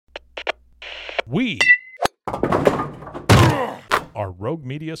We are Rogue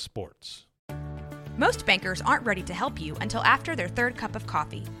Media Sports. Most bankers aren't ready to help you until after their third cup of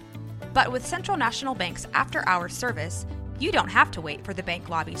coffee. But with Central National Bank's after-hours service, you don't have to wait for the bank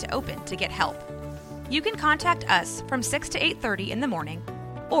lobby to open to get help. You can contact us from 6 to 8:30 in the morning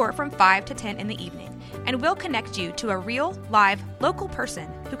or from 5 to 10 in the evening, and we'll connect you to a real, live, local person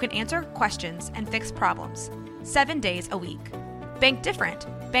who can answer questions and fix problems 7 days a week. Bank different.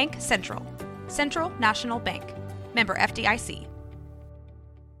 Bank Central. Central National Bank. Member FDIC.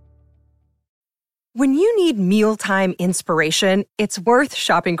 When you need mealtime inspiration, it's worth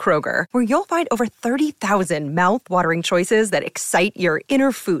shopping Kroger, where you'll find over 30,000 mouth-watering choices that excite your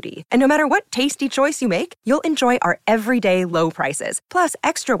inner foodie. And no matter what tasty choice you make, you'll enjoy our everyday low prices, plus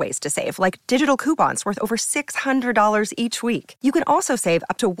extra ways to save, like digital coupons worth over $600 each week. You can also save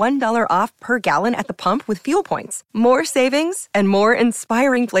up to $1 off per gallon at the pump with fuel points. More savings and more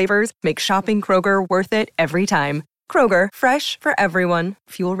inspiring flavors make shopping Kroger worth it every time. Kroger, fresh for everyone.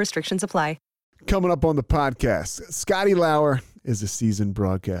 Fuel restrictions apply. Coming up on the podcast, Scotty Lauer is a seasoned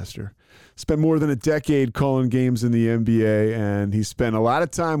broadcaster. Spent more than a decade calling games in the NBA, and he spent a lot of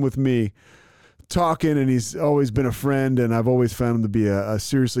time with me talking, and he's always been a friend, and I've always found him to be a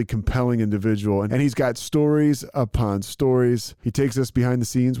seriously compelling individual. And he's got stories upon stories. He takes us behind the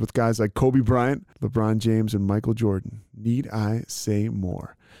scenes with guys like Kobe Bryant, LeBron James, and Michael Jordan. Need I say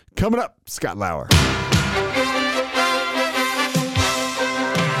more? Coming up, Scott Lauer.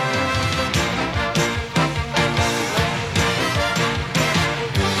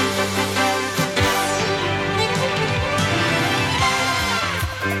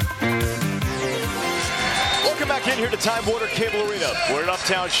 Here to Time Warner Cable Arena. We're in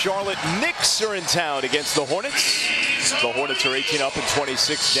uptown Charlotte. Knicks are in town against the Hornets. The Hornets are 18 up and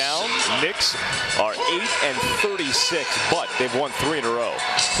 26 down. Knicks are 8 and 36, but they've won 3 in a row.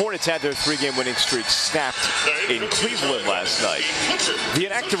 Hornets had their 3-game winning streak snapped in Cleveland last night. The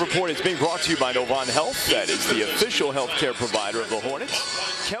Inactive Report is being brought to you by Novant Health. That is the official healthcare provider of the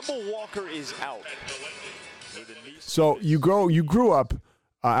Hornets. Kemba Walker is out. So you grew up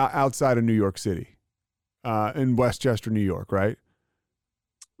outside of New York City. In Westchester, New York, right?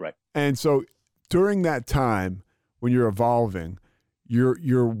 Right. And so during that time when you're evolving,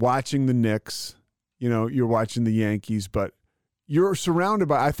 you're watching the Knicks, you're watching the Yankees, but you're surrounded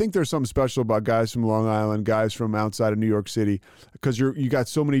by, I think there's something special about guys from Long Island, guys from outside of New York City, because you got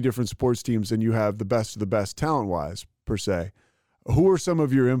so many different sports teams and you have the best of the best talent-wise, per se. Who are some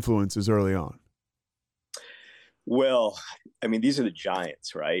of your influences early on? Well, I mean, these are the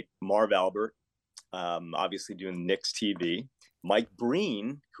giants, right? Marv Albert. Obviously doing Knicks TV. Mike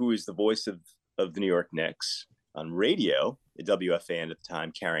Breen, who is the voice of the New York Knicks on radio, a WFAN at the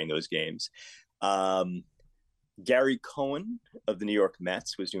time, carrying those games. Gary Cohen of the New York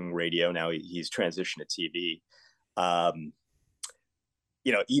Mets was doing radio. Now he's transitioned to TV.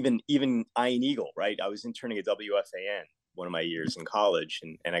 Even Ian Eagle, right? I was interning at WFAN one of my years in college,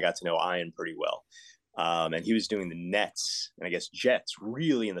 and I got to know Ian pretty well. And he was doing the Nets and I guess Jets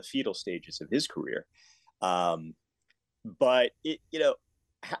really in the fetal stages of his career. But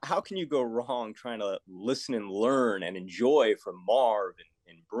how can you go wrong trying to listen and learn and enjoy from Marv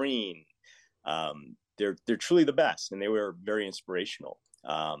and Breen? They're truly the best, and they were very inspirational.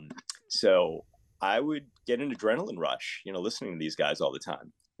 So I would get an adrenaline rush, listening to these guys all the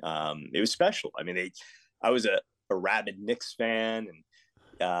time. It was special. I mean, I was a rabid Knicks fan, and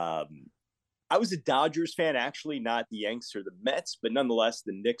I was a Dodgers fan, actually, not the Yanks or the Mets, but nonetheless,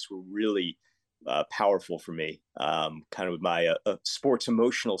 the Knicks were really powerful for me, kind of my sports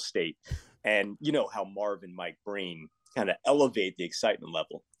emotional state. And you know how Marv and Mike Breen kind of elevate the excitement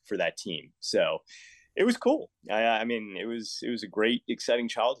level for that team. So it was cool. I mean, it was a great, exciting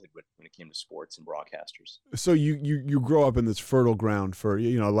childhood when it came to sports and broadcasters. So you grow up in this fertile ground for,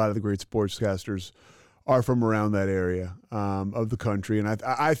 a lot of the great sportscasters are from around that area of the country. And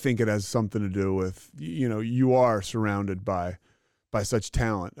I think it has something to do with, you are surrounded by such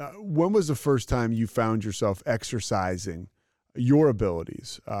talent. When was the first time you found yourself exercising your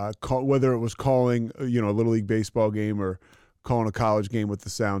abilities, whether it was calling, a Little League baseball game or calling a college game with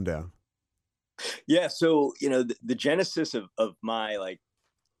the sound down? Yeah. So, the genesis of my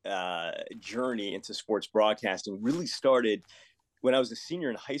journey into sports broadcasting really started when I was a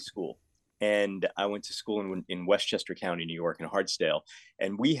senior in high school. And I went to school in Westchester County, New York, in Hartsdale.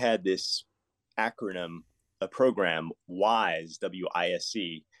 And we had this acronym, a program, WISE,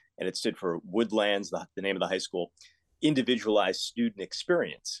 W-I-S-E, and it stood for Woodlands, the name of the high school, Individualized Student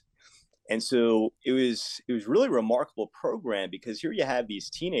Experience. And so it was really a remarkable program, because here you have these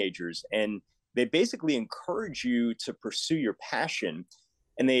teenagers, and they basically encourage you to pursue your passion.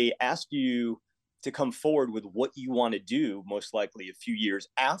 And they ask you to come forward with what you want to do, most likely a few years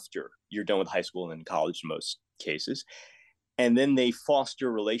after you're done with high school and in college in most cases. And then they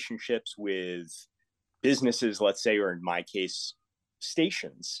foster relationships with businesses, let's say, or in my case,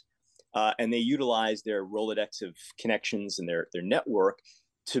 stations. And they utilize their Rolodex of connections and their network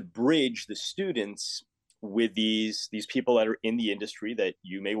to bridge the students with these people that are in the industry that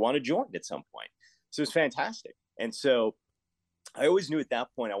you may want to join at some point. So it's fantastic. And so I always knew at that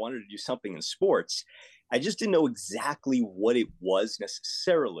point I wanted to do something in sports. I just didn't know exactly what it was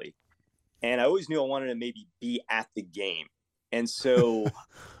necessarily. And I always knew I wanted to maybe be at the game. And so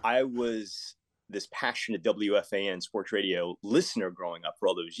I was this passionate WFAN sports radio listener growing up for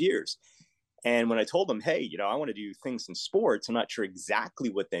all those years. And when I told them, hey, I want to do things in sports, I'm not sure exactly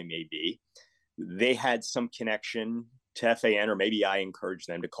what they may be. They had some connection to FAN, or maybe I encouraged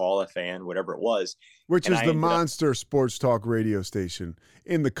them to call FAN, whatever it was. Which is the monster sports talk radio station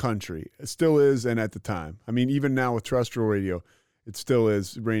in the country. It still is, and at the time. I mean, even now with terrestrial radio, it still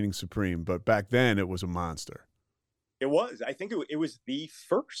is reigning supreme. But back then, it was a monster. It was. I think it was the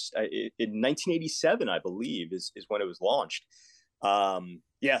first. In 1987, I believe, is when it was launched. So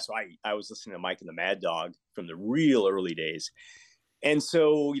I was listening to Mike and the Mad Dog from the real early days. And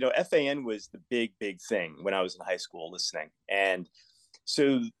so, FAN was the big thing when I was in high school listening. And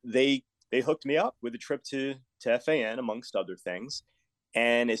so they hooked me up with a trip to FAN, amongst other things.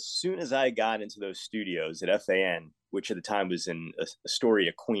 And as soon as I got into those studios at FAN, which at the time was in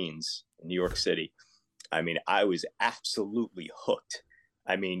Astoria, Queens, in New York City, I mean, I was absolutely hooked.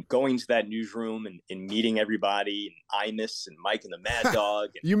 I mean, going to that newsroom and meeting everybody, and Imus and Mike and the Mad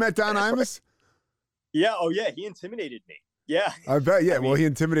Dog. You met Don Imus? Yeah. Oh, yeah. He intimidated me. Yeah. I bet. Yeah. Well, he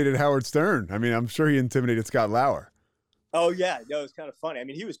intimidated Howard Stern. I mean, I'm sure he intimidated Scott Lauer. Oh, yeah. No, it was kind of funny. I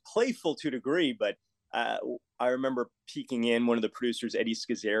mean, he was playful to a degree, but I remember peeking in, one of the producers, Eddie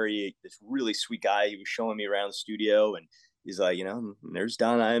Scazzeri, this really sweet guy. He was showing me around the studio, and he's like, there's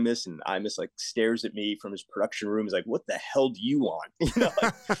Don Imus, and Imus like stares at me from his production room. He's like, what the hell do you want?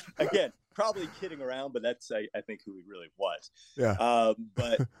 Again, probably kidding around, but that's, I think, who he really was. Yeah.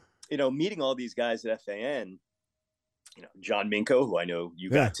 But, meeting all these guys at FAN, John Minko, who I know you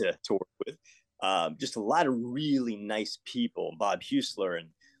got to work with, just a lot of really nice people, Bob Husler. And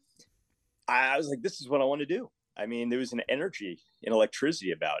I was like, this is what I want to do. I mean, there was an energy and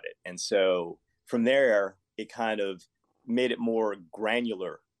electricity about it. And so from there, it kind of made it more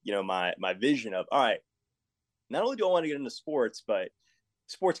granular, my vision of, all right, not only do I want to get into sports, but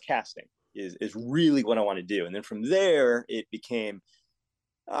sports casting is really what I want to do. And then from there, it became,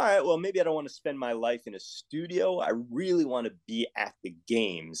 all right, well, maybe I don't want to spend my life in a studio. I really want to be at the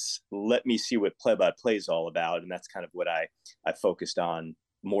games. Let me see what play-by-play is all about. And that's kind of what I focused on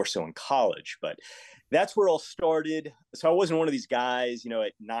more so in college. But that's where it all started. So I wasn't one of these guys,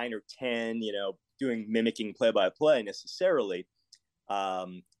 at 9 or 10, mimicking play-by-play necessarily.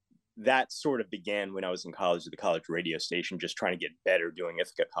 That sort of began when I was in college at the college radio station, just trying to get better doing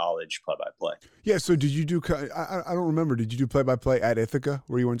Ithaca College play-by-play. Yeah. So did you do? I don't remember. Did you do play-by-play at Ithaca,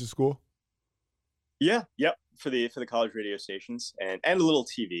 where you went to school? Yeah. Yep. For the college radio stations and a little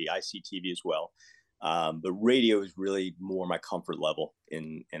TV, ICTV as well. But radio is really more my comfort level,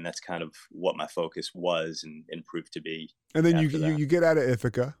 and that's kind of what my focus was and proved to be. And then you get out of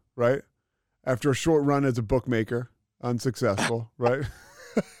Ithaca, right? After a short run as a bookmaker, unsuccessful, right?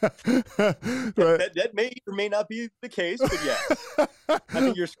 Right. That may or may not be the case, but yeah, I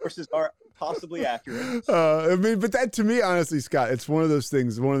think your sources are possibly accurate. But that, to me, honestly, Scott, it's one of those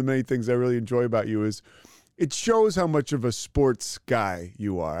things. One of the many things I really enjoy about you is it shows how much of a sports guy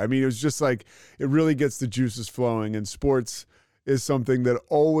you are. I mean, it was just like it really gets the juices flowing, and sports is something that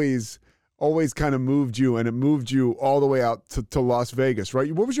always kind of moved you, and it moved you all the way out to Las Vegas,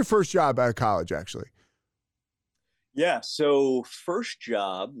 right? What was your first job out of college, actually? Yeah, so first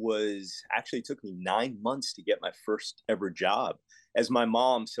job it took me 9 months to get my first ever job. As my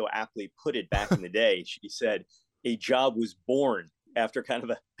mom so aptly put it back in the day, she said, a job was born after kind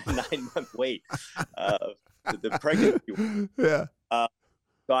of a 9-month wait. The pregnancy. Yeah.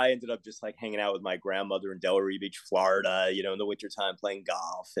 So I ended up just like hanging out with my grandmother in Delray Beach, Florida, in the wintertime playing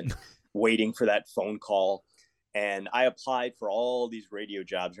golf and waiting for that phone call. And I applied for all these radio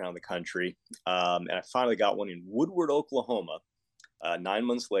jobs around the country. And I finally got one in Woodward, Oklahoma, 9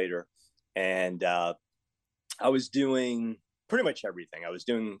 months later. And I was doing pretty much everything. I was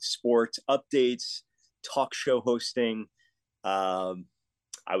doing sports updates, talk show hosting. I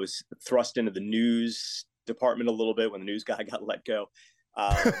was thrust into the news department a little bit when the news guy got let go.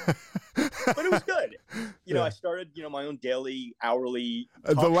 But it was good. I started, my own daily, hourly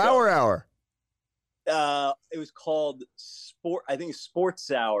the Lauer Hour. It was called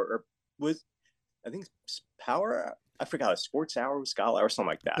Sports Hour, or I think Power. I forgot, a Sports Hour, Scott Lauer, something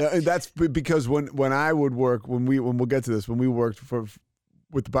like that. That's because when I would work, when we'll get to this, when we worked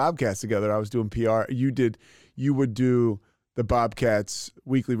with the Bobcats together, I was doing PR. You would do the Bobcats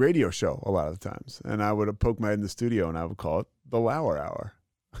weekly radio show a lot of the times, and I would poke my head in the studio and I would call it the Lauer Hour.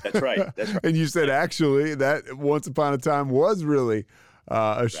 That's right. That's right. And you said actually that once upon a time was really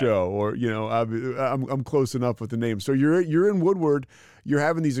a show, or I'm close enough with the name. So you're in Woodward, you're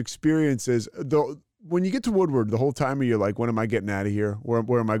having these experiences. When you get to Woodward, the whole time you're like, when am I getting out of here?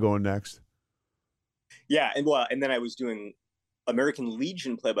 Where am I going next? Yeah, and then I was doing American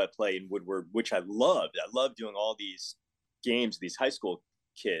Legion play-by-play in Woodward, which I loved. I loved doing all these games, these high school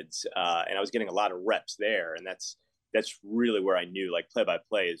kids, and I was getting a lot of reps there, and that's really where I knew like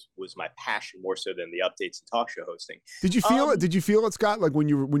play-by-play was my passion more so than the updates and talk show hosting. Did you feel it? Did you feel it, Scott? Like when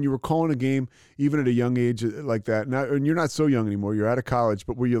you were calling a game, even at a young age like that? Now, and you're not so young anymore. You're out of college,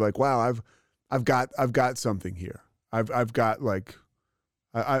 but were you like, wow, I've got something here. I've got like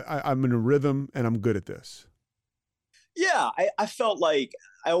I'm in a rhythm and I'm good at this. Yeah, I felt like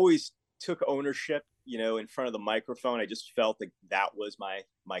I always took ownership, in front of the microphone. I just felt like that was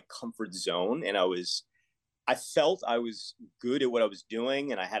my comfort zone, and I felt I was good at what I was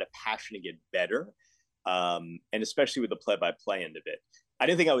doing, and I had a passion to get better, and especially with the play-by-play end of it. I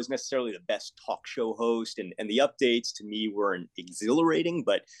didn't think I was necessarily the best talk show host, and the updates to me weren't exhilarating,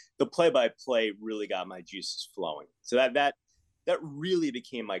 but the play-by-play really got my juices flowing. So that really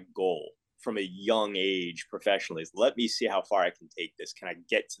became my goal from a young age professionally, is let me see how far I can take this. Can I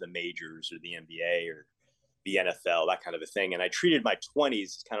get to the majors or the NBA or the NFL, that kind of a thing? And I treated my 20s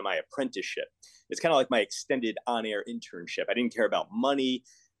as kind of my apprenticeship. It's kind of like my extended on-air internship. I didn't care about money.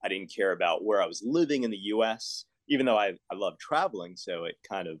 I didn't care about where I was living in the U.S., even though I love traveling. So it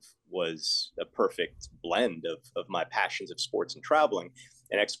kind of was a perfect blend of my passions of sports and traveling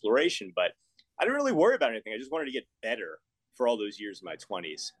and exploration. But I didn't really worry about anything. I just wanted to get better for all those years in my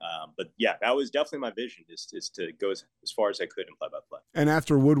 20s. But yeah, that was definitely my vision, is to go as far as I could in play-by-play. And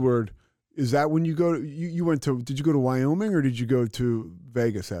after Woodward, is that when you did you go to Wyoming or did you go to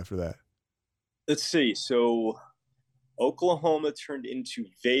Vegas after that? Let's see. So Oklahoma turned into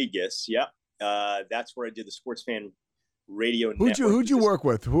Vegas. Yep. That's where I did the Sports Fan Radio Network. Who'd you work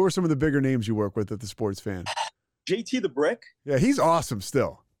with? Who are some of the bigger names you work with at the Sports Fan? JT the Brick. Yeah, he's awesome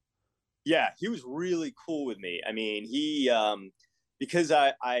still. Yeah, he was really cool with me. I mean, he because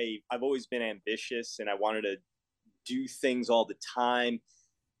I've always been ambitious and I wanted to do things all the time.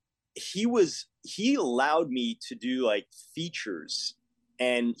 He allowed me to do like features,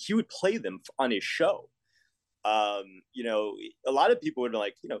 and he would play them on his show. A lot of people would be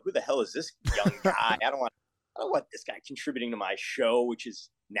like, who the hell is this young guy? I don't want this guy contributing to my show, which is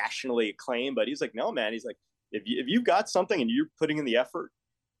nationally acclaimed. But he's like, no, man. He's like, if you've got something and you're putting in the effort,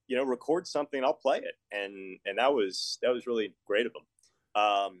 record something, I'll play it. And that was really great of him.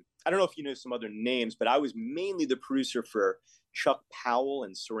 I don't know if you know some other names, but I was mainly the producer for Chuck Powell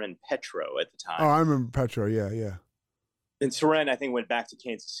and Soren Petro at the time. Oh, I remember Petro. Yeah. And Soren, I think, went back to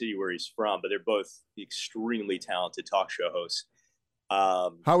Kansas City where he's from, but they're both extremely talented talk show hosts.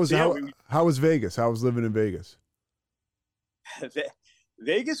 How was Vegas? How was living in Vegas?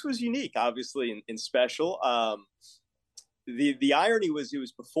 Vegas was unique, obviously, and special. The irony was it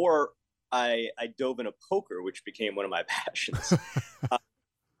was before I dove into poker, which became one of my passions.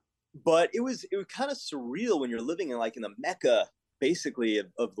 But it was kind of surreal when you're living in the Mecca, basically,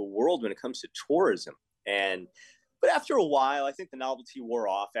 of the world when it comes to tourism. But after a while, I think the novelty wore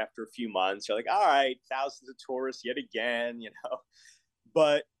off after a few months. You're like, all right, thousands of tourists yet again,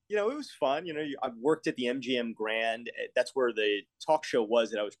 But, it was fun. I worked at the MGM Grand. That's where the talk show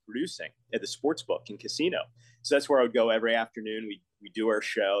was that I was producing at the sports book and casino. So that's where I would go every afternoon. We do our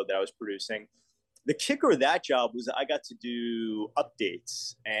show that I was producing. The kicker of that job was I got to do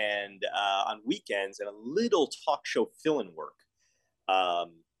updates and on weekends and a little talk show fill-in work.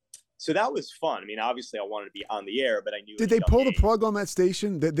 So that was fun. I mean, obviously I wanted to be on the air, but I knew. Did they pull the plug on that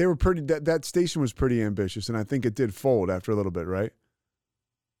station? They were pretty. That station was pretty ambitious, and I think it did fold after a little bit, right?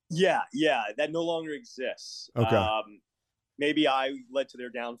 Yeah, that no longer exists. Okay. Maybe I led to their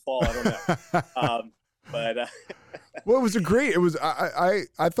downfall. I don't know. But well, it was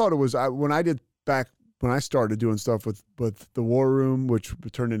I thought it was when I started doing stuff with the War Room, which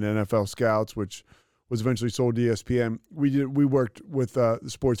turned into NFL Scouts, which was eventually sold to ESPN. We worked with the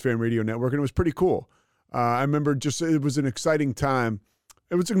Sports Fan Radio Network, and it was pretty cool. I remember it was an exciting time.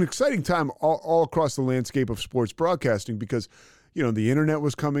 It was an exciting time all across the landscape of sports broadcasting because, the internet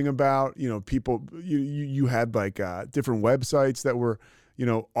was coming about. People, you had different websites that were,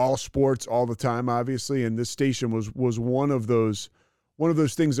 all sports all the time, obviously, and this station was one of those one of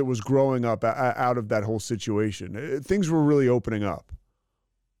those things that was growing up out of that whole situation. Things were really opening up.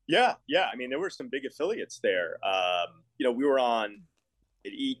 Yeah. I mean, there were some big affiliates there. We were on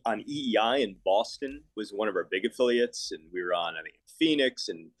EEI in Boston was one of our big affiliates, and we were on, I think, Phoenix,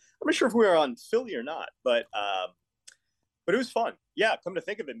 and I'm not sure if we were on Philly or not, but it was fun. Yeah, come to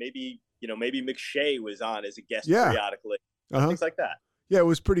think of it, maybe McShay was on as a guest periodically, things like that. Yeah, it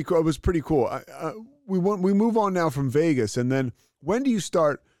was pretty cool. We move on now from Vegas, and then when do you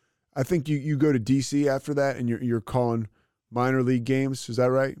start? I think you go to DC after that, and you're calling minor league games. Is that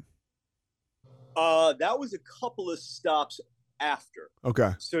right? That was a couple of stops after.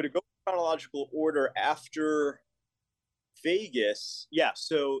 Okay. So to go chronological order after Vegas,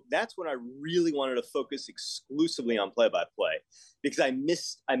 so that's when I really wanted to focus exclusively on play-by-play, because I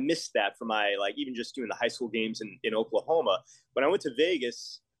missed that for my, like, even just doing the high school games in Oklahoma. When I went to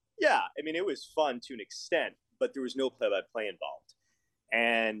Vegas, I mean, it was fun to an extent, but there was no play-by-play involved.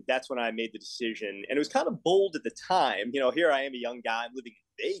 And that's when I made the decision. And it was kind of bold at the time. Here I am, a young guy living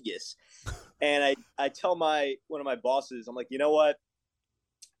in Vegas. And I tell one of my bosses, I'm like, you know what?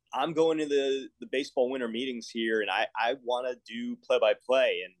 I'm going to the baseball winter meetings here, and I want to do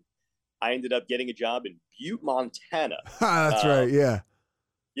play-by-play. And I ended up getting a job in Butte, Montana. That's right, yeah.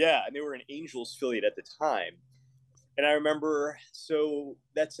 Yeah, and they were an Angels affiliate at the time. And I remember, so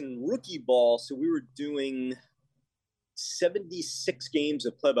that's in rookie ball, so we were doing 76 games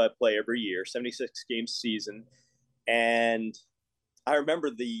of play-by-play every year, 76 games season. And I remember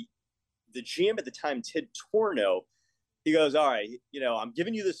the GM at the time, Ted Torno, he goes, all right, I'm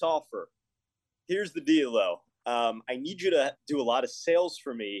giving you this offer. Here's the deal, though. I need you to do a lot of sales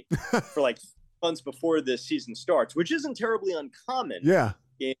for me for like months before the season starts, which isn't terribly uncommon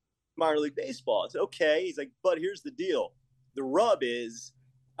in minor league baseball. It's okay. He's like, but here's the deal. The rub is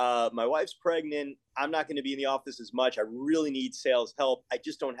my wife's pregnant. I'm not going to be in the office as much. I really need sales help. I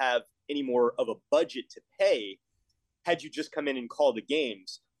just don't have any more of a budget to pay had you just come in and call the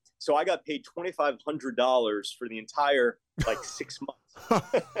games. So I got paid $2,500 for the entire 6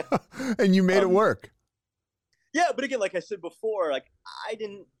 months. And you made it work. Yeah, but again, like I said before, I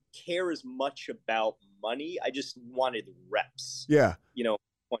didn't care as much about money. I just wanted reps. Yeah. 20s.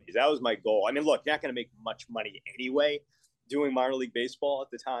 That was my goal. I mean, look, you're not going to make much money anyway doing minor league baseball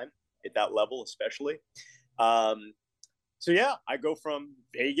at the time, at that level especially. So I go from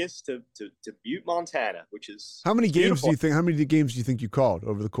Vegas to Butte, Montana, which is how many games beautiful. how many games do you think you called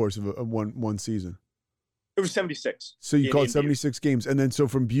over the course of one season? It was 76. So you called 76 games, and then so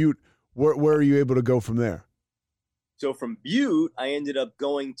from Butte, where are you able to go from there? So from Butte, I ended up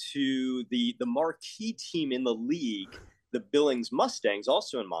going to the marquee team in the league, the Billings Mustangs,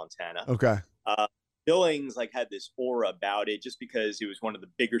 also in Montana. Okay. Billings had this aura about it, just because it was one of the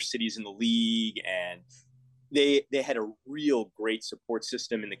bigger cities in the league, and they had a real great support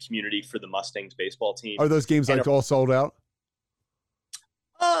system in the community for the Mustangs baseball team. Are those games all sold out?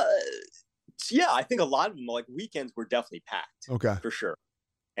 Yeah, I think a lot of them, weekends, were definitely packed. Okay, for sure.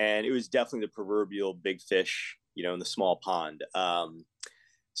 And it was definitely the proverbial big fish, in the small pond.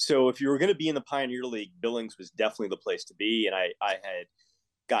 So if you were going to be in the Pioneer League, Billings was definitely the place to be. And I had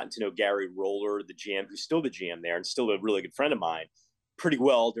gotten to know Gary Roller, the GM, who's still the GM there and still a really good friend of mine, pretty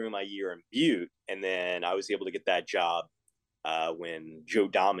well during my year in Butte. And then I was able to get that job when Joe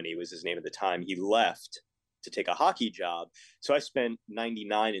Domini was his name at the time. He left to take a hockey job. So I spent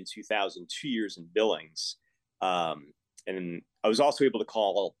 99 and 2000, 2 years in Billings. And I was also able to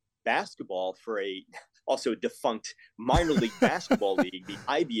call basketball for a defunct minor league basketball league, the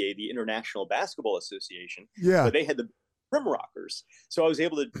IBA, the International Basketball Association. Yeah. But they had the Rim Rockers. So I was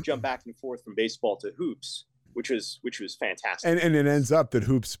able to jump back and forth from baseball to hoops, which was fantastic. And it ends up that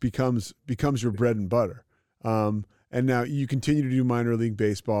hoops becomes your bread and butter. And now you continue to do minor league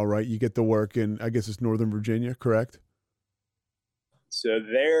baseball, right? You get the work in, I guess it's Northern Virginia, correct? So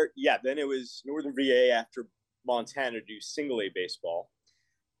then it was Northern VA after Montana to do single A baseball.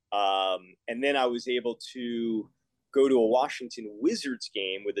 And then I was able to go to a Washington Wizards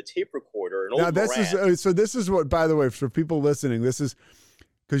game with a tape recorder. This is what, by the way, for people listening, this is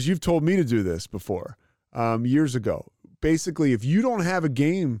because you've told me to do this before, years ago. Basically, if you don't have a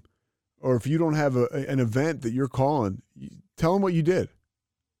game or if you don't have an event that you're calling, tell them what you did.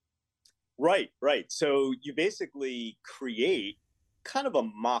 Right. So you basically create kind of a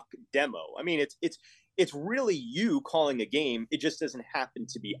mock demo. I mean, it's really you calling a game. It just doesn't happen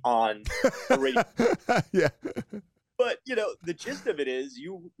to be on the radio. Yeah. But, the gist of it is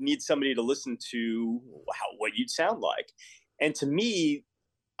you need somebody to listen to what you'd sound like. And to me,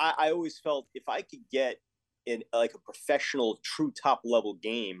 I always felt if I could get a professional, true top level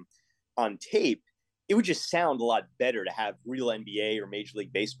game on tape, it would just sound a lot better to have real NBA or Major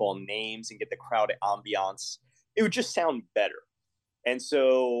League Baseball names and get the crowd ambiance. It would just sound better. And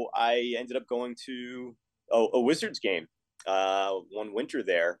so I ended up going to a Wizards game one winter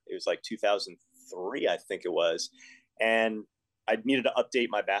there. It was like 2003, I think it was. And I needed to update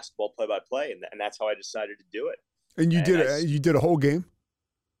my basketball play-by-play, and that's how I decided to do it. And you did a whole game?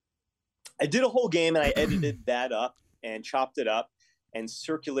 I did a whole game, and I edited that up and chopped it up and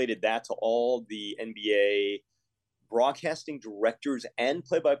circulated that to all the NBA broadcasting directors and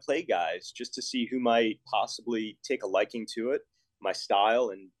play-by-play guys just to see who might possibly take a liking to it, my style,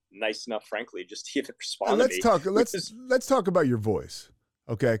 and nice enough, frankly, just to even respond to me. Let's talk about your voice,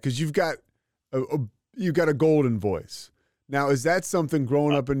 okay? Because you've got a golden voice. Now, is that something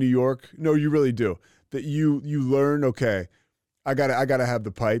growing up in New York? No, you really do. That you learn, okay, I gotta have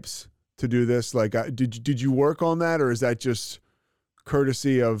the pipes to do this. Like, did you work on that, or is that just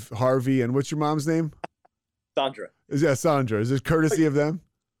courtesy of Harvey and what's your mom's name? Sandra. Sandra. Is it courtesy of them?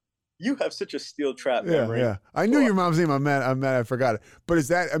 You have such a steel trap memory. Yeah. I knew your mom's name. I'm mad I forgot it. But is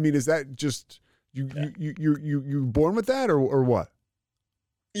that just you born with that or what?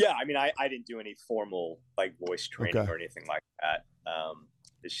 Yeah, I mean, I didn't do any formal like voice training or anything like that.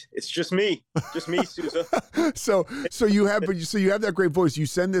 It's just me, Sousa. so you have that great voice. You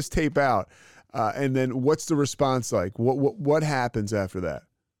send this tape out, and then what's the response like? What happens after that?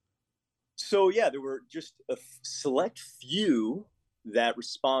 So yeah, there were just a select few that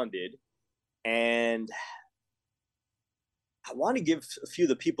responded, and I want to give a few of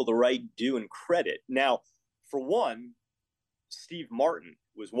the people the right due and credit. Now, for one, Steve Martin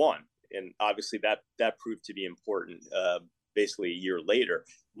was one, and obviously that proved to be important. Basically a year later,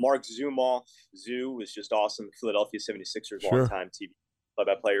 Mark Zumoff, Zoo was just awesome. Philadelphia 76ers longtime TV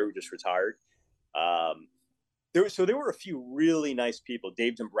play-by-play who just retired. There were a few really nice people.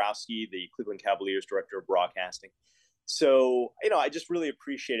 Dave Dombrowski, the Cleveland Cavaliers director of broadcasting. So, I just really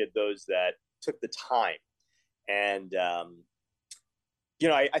appreciated those that took the time. And, I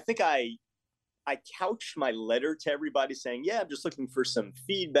think I couched my letter to everybody saying, yeah, I'm just looking for some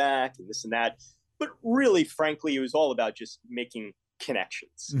feedback and this and that. But really, frankly, it was all about just making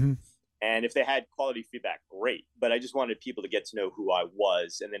connections. Mm-hmm. And if they had quality feedback, great. But I just wanted people to get to know who I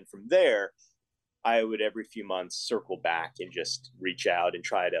was. And then from there, I would every few months circle back and just reach out and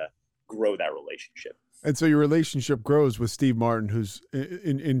try to grow that relationship. And so your relationship grows with Steve Martin, who's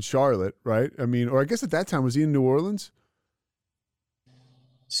in Charlotte, right? I mean, or I guess at that time, was he in New Orleans?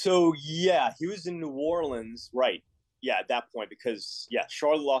 So, yeah, he was in New Orleans, right. Yeah, at that point, because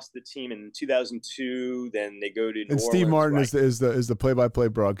Charlotte lost the team in 2002. Then they go to New Orleans. And Steve Martin is the play-by-play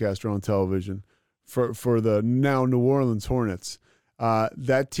broadcaster on television for the now New Orleans Hornets.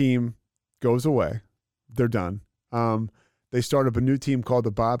 That team goes away; they're done. They start up a new team called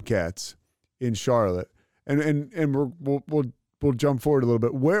the Bobcats in Charlotte, and we'll jump forward a little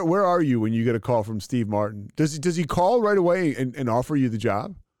bit. Where are you when you get a call from Steve Martin? Does he call right away and offer you the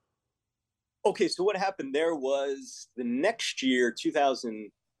job? Okay, so what happened there was the next year,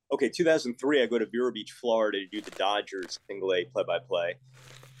 2003, I go to Vero Beach, Florida to do the Dodgers single-A play-by-play.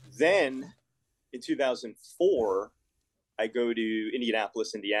 Then in 2004, I go to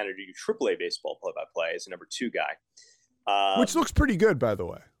Indianapolis, Indiana to do AAA baseball play-by-play as a number 2 guy. Which looks pretty good, by the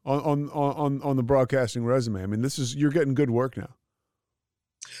way, on the broadcasting resume. I mean, you're getting good work now.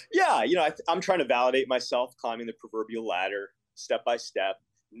 Yeah, I'm trying to validate myself, climbing the proverbial ladder step by step,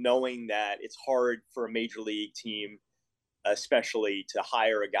 knowing that it's hard for a major league team, especially to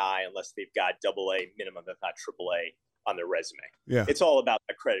hire a guy unless they've got AA minimum, if not AAA, on their resume. Yeah, it's all about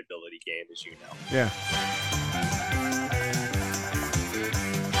the credibility game, as you know. Yeah.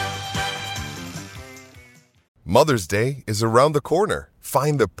 Mother's Day is around the corner.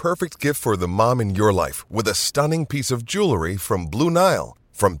 Find the perfect gift for the mom in your life with a stunning piece of jewelry from Blue Nile.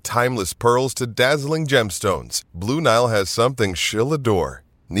 From timeless pearls to dazzling gemstones, Blue Nile has something she'll adore.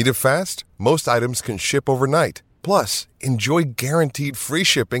 Need it fast? Most items can ship overnight. Plus, enjoy guaranteed free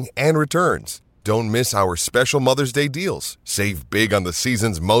shipping and returns. Don't miss our special Mother's Day deals. Save big on the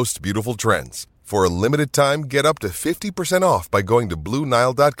season's most beautiful trends. For a limited time, get up to 50% off by going to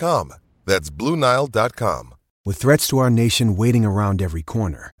BlueNile.com. That's BlueNile.com. With threats to our nation waiting around every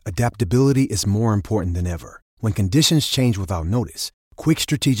corner, adaptability is more important than ever. When conditions change without notice, quick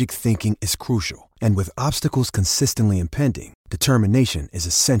strategic thinking is crucial. And with obstacles consistently impending, determination is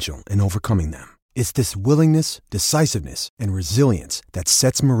essential in overcoming them. It's this willingness, decisiveness, and resilience that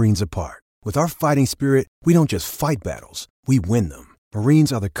sets Marines apart. With our fighting spirit, we don't just fight battles, we win them.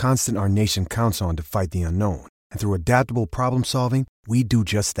 Marines are the constant our nation counts on to fight the unknown. And through adaptable problem solving, we do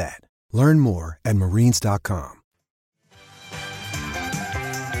just that. Learn more at Marines.com.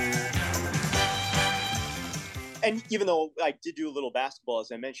 And even though I did do a little basketball,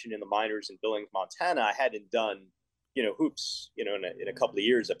 as I mentioned, in the minors in Billings, Montana, I hadn't done, hoops, in a couple of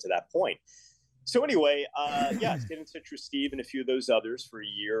years up to that point. So anyway, I stayed in touch with Steve and a few of those others for a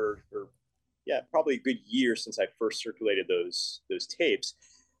year, or probably a good year since I first circulated those tapes.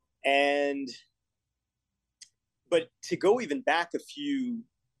 But to go even back a few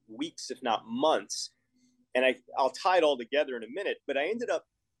weeks, if not months, and I'll tie it all together in a minute, but I ended up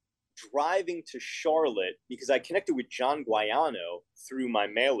driving to Charlotte because I connected with John Guaiano through my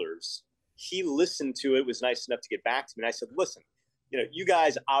mailers. He listened to it, was nice enough to get back to me. And I said, listen, you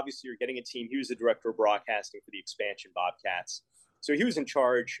guys obviously are getting a team. He was the director of broadcasting for the expansion Bobcats. So he was in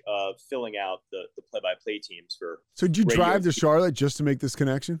charge of filling out the play-by-play teams for. So did you drive to Charlotte just to make this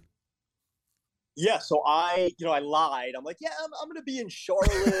connection? Yeah. So I lied. I'm like, I'm going to be in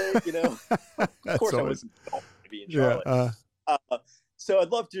Charlotte, Of course I wasn't going to be in Charlotte. So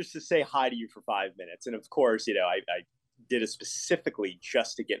I'd love just to say hi to you for 5 minutes. And of course, I did it specifically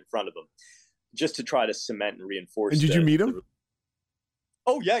just to get in front of them, just to try to cement and reinforce. And did you meet him?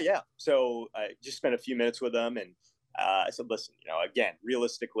 Oh, yeah. So I just spent a few minutes with them. And I said, listen, again,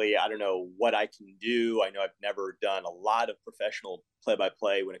 realistically, I don't know what I can do. I know I've never done a lot of professional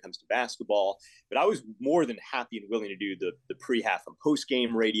play-by-play when it comes to basketball, but I was more than happy and willing to do the pre-half and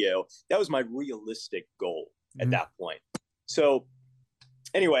post-game radio. That was my realistic goal at that point. So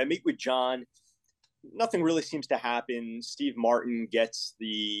anyway, I meet with John. Nothing really seems to happen. Steve Martin gets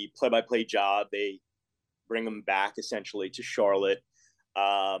the play-by-play job. They bring him back essentially to Charlotte.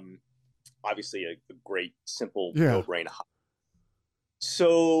 Obviously a great, simple, no-brainer.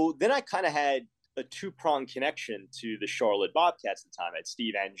 So then I kind of had a two-pronged connection to the Charlotte Bobcats at the time. I had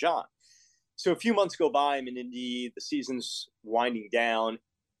Steve and John. So a few months go by. I'm in Indy. The season's winding down.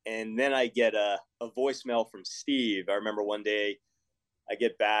 And then I get a voicemail from Steve. I remember one day I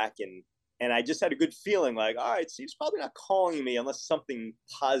get back and I just had a good feeling like, all right, Steve's probably not calling me unless something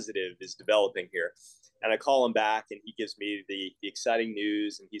positive is developing here. And I call him back and he gives me the exciting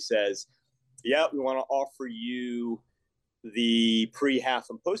news. And he says, we want to offer you the pre-half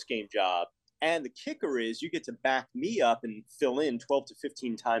and post-game job. And the kicker is you get to back me up and fill in 12 to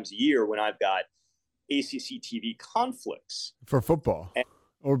 15 times a year when I've got ACC TV conflicts. For football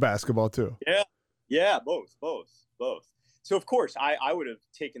or basketball too. Yeah, both. So, of course, I would have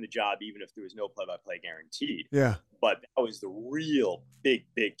taken the job even if there was no play-by-play guaranteed. Yeah. But that was the real big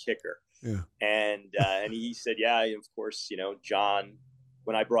kicker. Yeah. And he said, of course, John,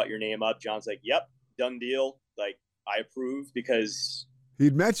 when I brought your name up, John's like, yep, done deal. Like, I approve because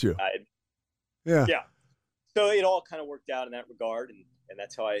he'd met you. Yeah. So it all kind of worked out in that regard. And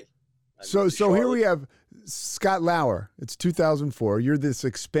that's how I So here we have Scott Lauer. It's 2004. You're this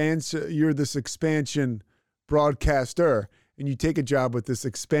expansion broadcaster, and you take a job with this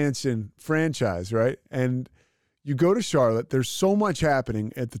expansion franchise, right? And you go to Charlotte. There's so much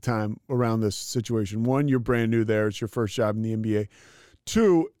happening at the time around this situation. One, you're brand new there. It's your first job in the NBA.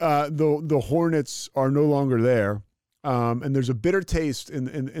 Two, the Hornets are no longer there, and there's a bitter taste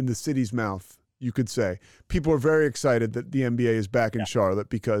in the city's mouth, you could say. People are very excited that the NBA is back in Charlotte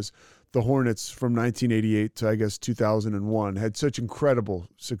because the Hornets from 1988 to, I guess, 2001 had such incredible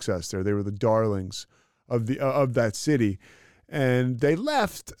success there. They were the darlings of that city. And they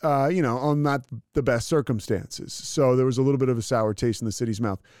left, on not the best circumstances. So there was a little bit of a sour taste in the city's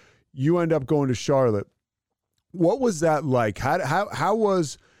mouth. You end up going to Charlotte. What was that like? How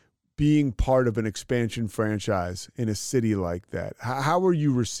was being part of an expansion franchise in a city like that? How were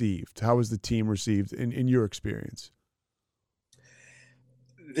you received? How was the team received in your experience?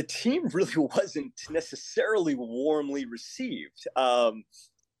 The team really wasn't necessarily warmly received.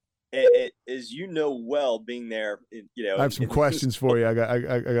 As you know well, being there, I have some questions for you. I got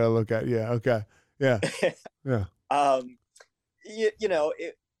to look at. Yeah. Okay. Yeah. Yeah.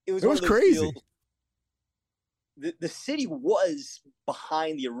 It was crazy. Deals. The city was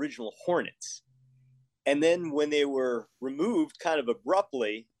behind the original Hornets, and then when they were removed, kind of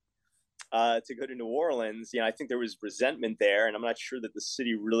abruptly, to go to New Orleans, I think there was resentment there, and I'm not sure that the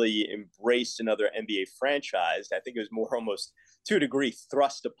city really embraced another NBA franchise. I think it was more almost to a degree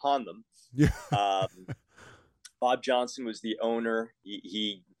thrust upon them. Yeah. Bob Johnson was the owner.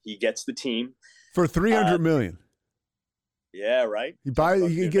 He gets the team for $300 million. Yeah, right.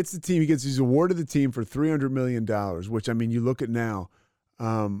 He gets the team. He's awarded the team for $300 million, which, you look at now.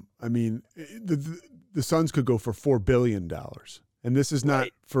 The Suns could go for $4 billion. And this is not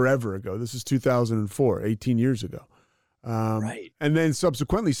forever ago. This is 2004, 18 years ago. Right. And then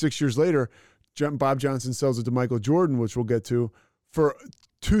subsequently, 6 years later, Bob Johnson sells it to Michael Jordan, which we'll get to, for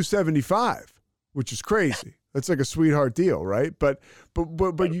 $275, which is crazy. That's like a sweetheart deal, right? But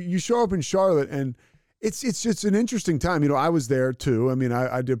you show up in Charlotte, and It's just an interesting time. I was there too. I mean,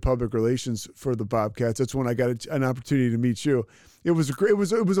 I did public relations for the Bobcats. That's when I got an opportunity to meet you. It was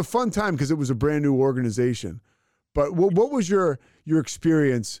a fun time because it was a brand new organization. But what was your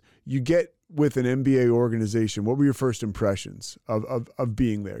experience? You get with an NBA organization. What were your first impressions of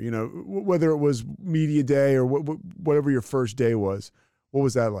being there? Whether it was media day or whatever your first day was. What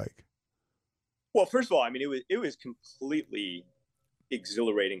was that like? Well, first of all, I mean, it was completely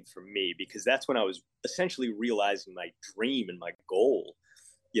exhilarating for me because that's when I was essentially realizing my dream and my goal,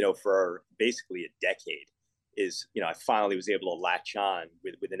 for basically a decade is, I finally was able to latch on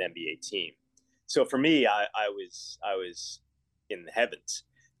with an NBA team. So for me, I was in the heavens,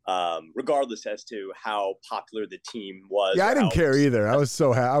 regardless as to how popular the team was. Yeah, I didn't care either. I was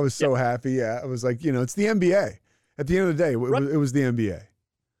so happy. Yeah, I was like, it's the NBA. At the end of the day, it was the NBA.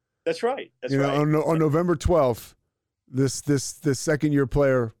 That's right. That's right. On November 12th, this second-year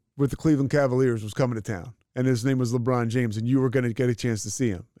player with the Cleveland Cavaliers was coming to town, and his name was LeBron James, and you were going to get a chance to see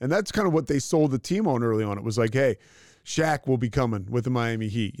him. And that's kind of what they sold the team on early on. It was like, hey, Shaq will be coming with the Miami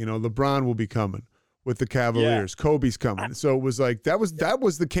Heat. LeBron will be coming with the Cavaliers. Yeah. Kobe's coming. So it was like that was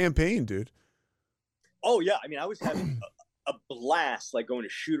the campaign, dude. Oh, yeah. I mean, I was having a blast, like going to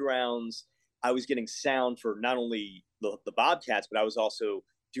shoot-arounds. I was getting sound for not only the Bobcats, but I was also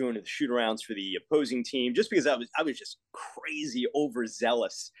doing the shoot-arounds for the opposing team just because I was just crazy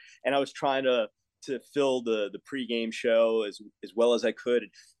overzealous. And I was trying to fill the pregame show as well as I could.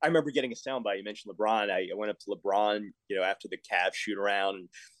 I remember getting a soundbite. You mentioned LeBron. I went up to LeBron, after the Cavs shoot-around. And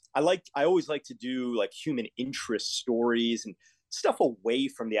I always like to do like human interest stories and stuff away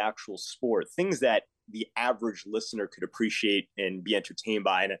from the actual sport, things that the average listener could appreciate and be entertained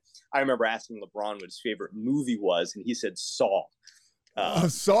by. And I remember asking LeBron what his favorite movie was, and he said Saw.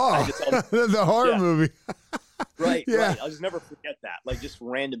 Saw, the horror movie. Right. Yeah. Right. I'll just never forget that. Like just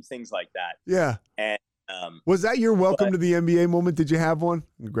random things like that. Yeah. And was that your welcome to the NBA moment? Did you have one?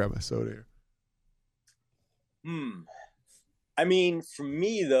 Let me grab my soda here. I mean, for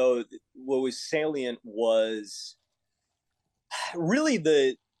me though, what was salient was really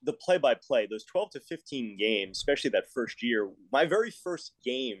the play-by-play, those 12 to 15 games, especially that first year. My very first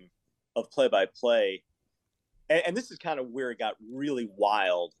game of play-by-play, and this is kind of where it got really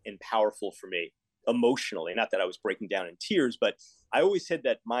wild and powerful for me emotionally. Not that I was breaking down in tears, but I always said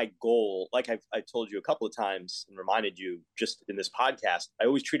that my goal, like I told you a couple of times and reminded you just in this podcast, I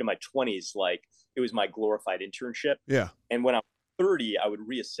always treated my 20s like it was my glorified internship. Yeah. And when I was 30, I would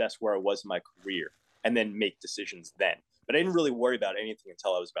reassess where I was in my career and then make decisions then. But I didn't really worry about anything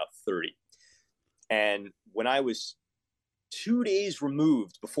until I was about 30. And when I was 2 days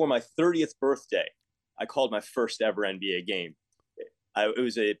removed before my 30th birthday, I called my first ever NBA game. It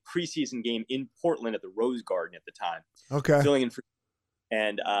was a preseason game in Portland at the Rose Garden at the time. Okay. Filling in for,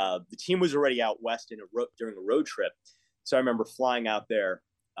 and the team was already out west during a road trip. So I remember flying out there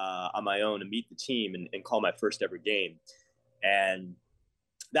on my own to meet the team and call my first ever game. And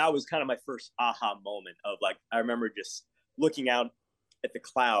that was kind of my first aha moment of like, I remember just looking out at the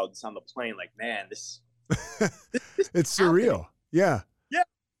clouds on the plane like, man, this it's surreal. Yeah. Yeah.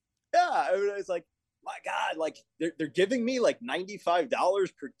 Yeah. It's like, my God, like they're giving me like $95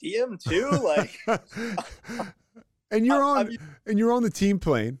 per diem too. Like, and you're on the team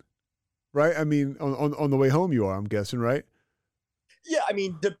plane, right? I mean, on the way home you are, I'm guessing, right? Yeah. I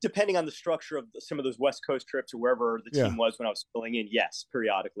mean, depending on the structure of some of those West Coast trips or wherever the team was when I was filling in. Yes.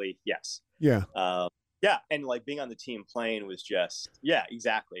 Periodically. Yes. Yeah. Yeah. And like being on the team plane was just, yeah,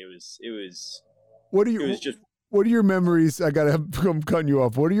 exactly. It was, what are your memories? I'm cutting you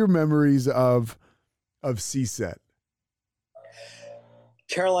off. What are your memories of CSET?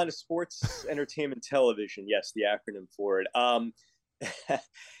 Carolina Sports Entertainment Television. Yes, the acronym for it.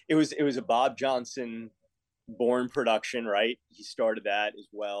 It was a Bob Johnson born production, right? He started that as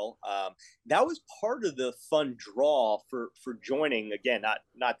well. That was part of the fun draw for joining. Again,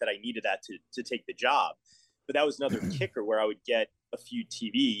 not that I needed that to take the job, but that was another kicker where I would get a few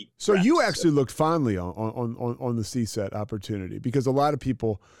TV. So reps. You actually looked fondly on the CSET opportunity because a lot of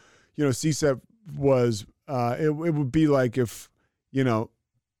people, CSET was it would be like if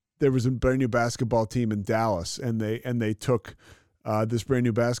there was a brand new basketball team in Dallas and they took this brand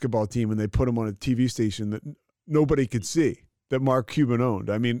new basketball team and they put them on a TV station that nobody could see that Mark Cuban owned.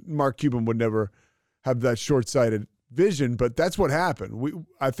 I mean, Mark Cuban would never have that short-sighted vision, but that's what happened.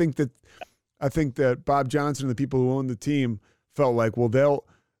 I think that Bob Johnson and the people who owned the team felt like, well,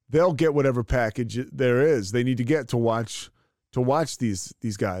 they'll get whatever package there is they need to get to watch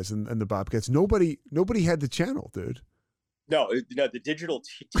these guys and the Bobcats. Nobody had the channel, dude. No, the digital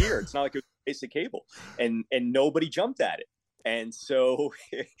tier. It's not like it was basic cable, and nobody jumped at it. And so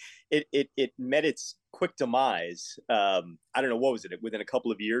it met its quick demise. I don't know, what was it, within a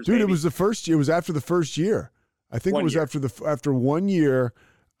couple of years? Dude, maybe? it was the first year. It was after the first year. I think it was after 1 year,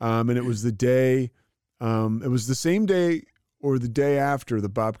 and it was the day. It was the same day or the day after the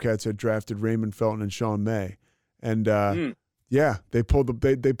Bobcats had drafted Raymond Felton and Sean May, and yeah, they pulled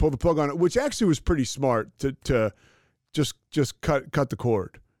the plug on it, which actually was pretty smart to just cut the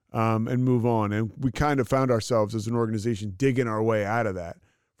cord and move on. And we kind of found ourselves as an organization digging our way out of that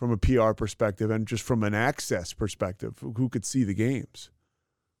from a PR perspective and just from an access perspective, who could see the games.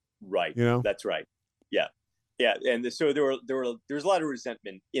 Right. You know? That's right. Yeah. Yeah. And so there was a lot of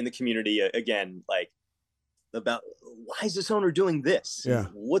resentment in the community, again, like, about why is this owner doing this? Yeah.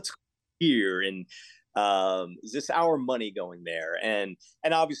 What's here? And is this our money going there? And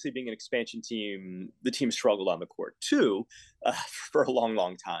obviously, being an expansion team, the team struggled on the court too for a long,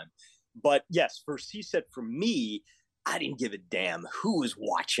 long time. But yes, for CSET, for me, I didn't give a damn who was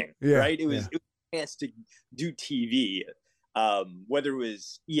watching. Yeah, right? It was a chance to do TV. Whether it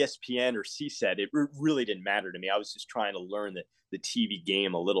was ESPN or CSET, it really didn't matter to me. I was just trying to learn the TV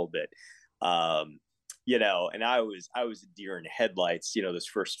game a little bit. You know, and I was a deer in headlights, you know, those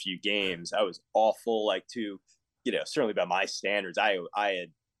first few games. I was awful, like, to, you know, certainly by my standards, I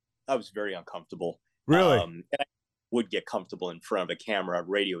was very uncomfortable. Really? And I would get comfortable in front of a camera.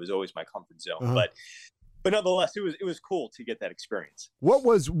 Radio was always my comfort zone. But nonetheless, it was cool to get that experience.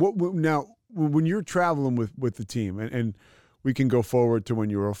 Now, when you're traveling with the team, and we can go forward to when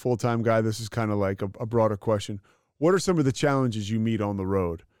you were a full-time guy, this is kind of like a broader question. What are some of the challenges you meet on the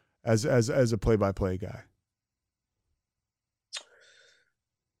road as a play-by-play guy?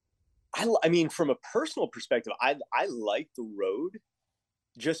 I mean, from a personal perspective, I like the road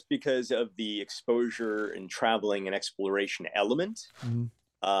just because of the exposure and traveling and exploration element.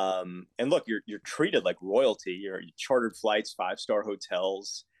 Mm-hmm. And look, you're treated like royalty. You're chartered flights, 5-star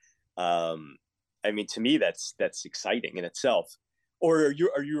hotels. I mean, to me, that's exciting in itself. Or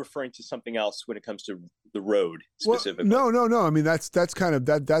are you referring to something else when it comes to the road specifically? Well, no. I mean, that's kind of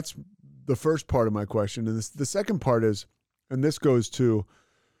that's the first part of my question, and the second part is, and this goes to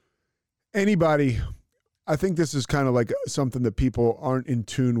anybody. I think this is kind of like something that people aren't in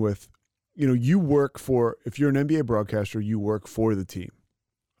tune with. You know, you work for, if you're an NBA broadcaster, you work for the team.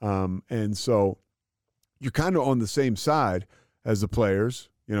 And so you're kind of on the same side as the players,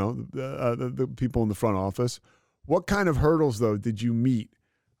 you know, the people in the front office. What kind of hurdles, though, did you meet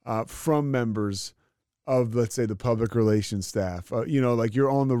from members of, let's say, the public relations staff? You know, like,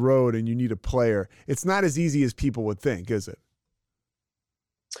 you're on the road and you need a player. It's not as easy as people would think, is it?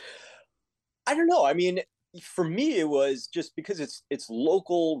 I don't know. I mean, for me, it was just because it's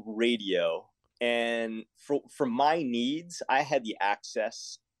local radio, and for my needs, I had the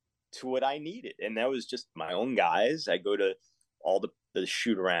access to what I needed, and that was just my own guys. I go to all the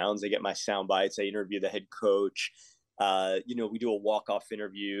shoot arounds. I get my sound bites. I interview the head coach. You know, we do a walk-off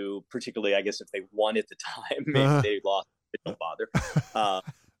interview, particularly, I guess, if they won at the time. Maybe they lost, don't bother.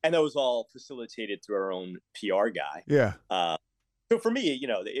 And that was all facilitated through our own PR guy. Yeah. So for me, you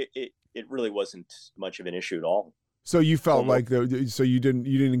know, it really wasn't much of an issue at all. So you felt like so you didn't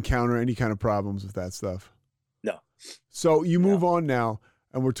encounter any kind of problems with that stuff? No. So you move on now,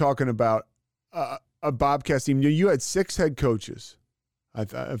 and we're talking about a Bobcats team. You had 6 head coaches,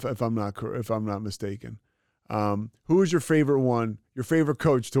 if I'm not mistaken. Who was your favorite one? Your favorite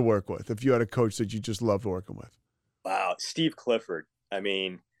coach to work with? If you had a coach that you just loved working with? Wow, Steve Clifford. I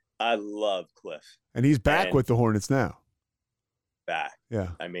mean, I love Cliff, and he's back with the Hornets now. Back. Yeah.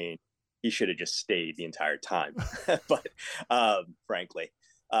 I mean, he should have just stayed the entire time, but frankly,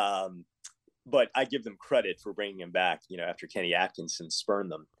 but I give them credit for bringing him back, you know, after Kenny Atkinson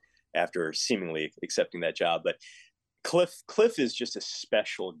spurned them after seemingly accepting that job. But Cliff is just a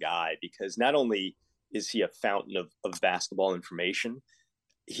special guy, because not only is he a fountain of basketball information,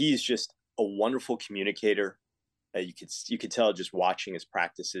 he's just a wonderful communicator. You could tell just watching his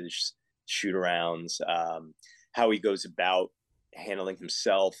practices, shoot arounds, how he goes about handling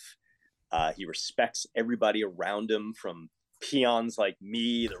himself. He respects everybody around him, from peons like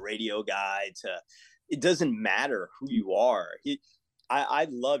me, the radio guy, to it doesn't matter who you are. I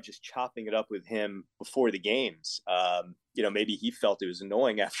love just chopping it up with him before the games. You know, maybe he felt it was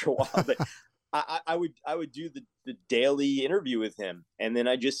annoying after a while, but I would do the daily interview with him, and then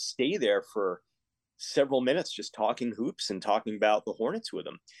I just stay there for several minutes, just talking hoops and talking about the Hornets with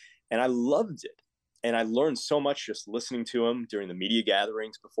him, and I loved it. And I learned so much just listening to him during the media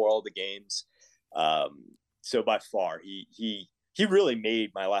gatherings before all the games. So by far, he really made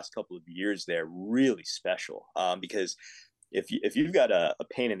my last couple of years there really special. Because if you've got a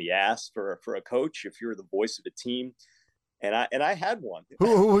pain in the ass for a coach, if you're the voice of the team, And I had one.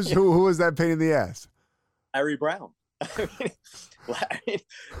 Who was that pain in the ass? Larry Brown. I mean, Larry,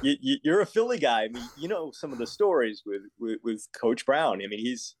 you're a Philly guy. I mean, you know some of the stories with Coach Brown. I mean,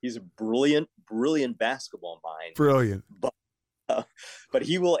 he's a brilliant basketball mind. Brilliant. But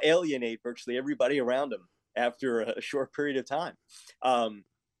he will alienate virtually everybody around him after a short period of time. My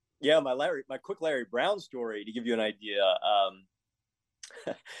quick Larry Brown story to give you an idea.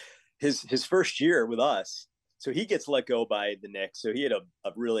 His first year with us, so he gets let go by the Knicks. So he had a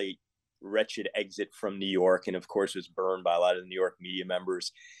really wretched exit from New York, and of course was burned by a lot of the New York media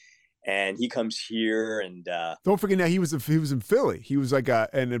members. And he comes here, and don't forget now he was in Philly. He was like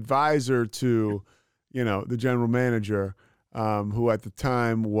an advisor to, the general manager, who at the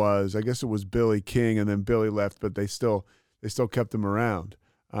time was, I guess it was Billy King, and then Billy left, but they still kept him around.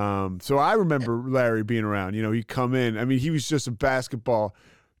 So I remember Larry being around. He'd come in. I mean, he was just a basketball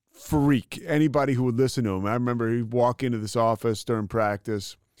freak. Anybody who would listen to him. I remember he'd walk into this office during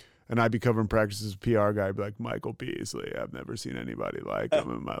practice, and I'd be covering practice as a PR guy. I'd be like, Michael Beasley, I've never seen anybody like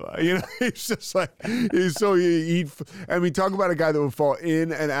him in my life. He's just like, talk about a guy that would fall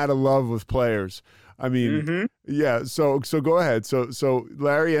in and out of love with players. I mean, yeah. So go ahead. So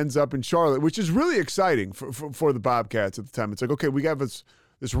Larry ends up in Charlotte, which is really exciting for the Bobcats at the time. It's like, okay, we got this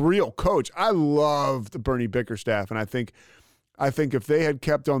real coach. I loved Bernie Bickerstaff, and I think if they had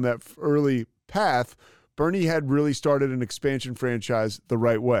kept on that early path, Bernie had really started an expansion franchise the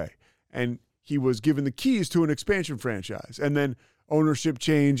right way. And he was given the keys to an expansion franchise. And then ownership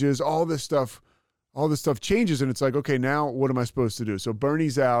changes, all this stuff changes. And it's like, okay, now what am I supposed to do? So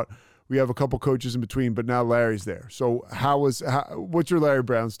Bernie's out. We have a couple coaches in between, but now Larry's there. So what's your Larry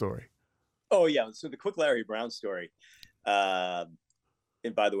Brown story? Oh, yeah. So the quick Larry Brown story. And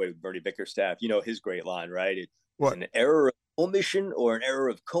by the way, with Bernie Bickerstaff, his great line, right? It's an error of omission or an error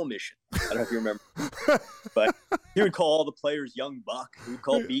of commission. I don't know if you remember. But he would call all the players young buck. He would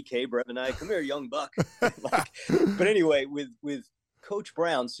call BK Brevenite, come here, young buck. But anyway, with Coach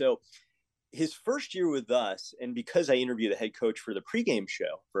Brown, so his first year with us, and because I interview the head coach for the pregame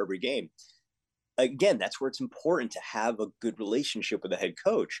show for every game, again, that's where it's important to have a good relationship with the head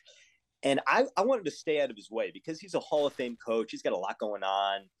coach. And I wanted to stay out of his way because he's a Hall of Fame coach. He's got a lot going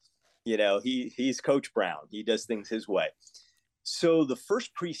on. He's Coach Brown. He does things his way. So the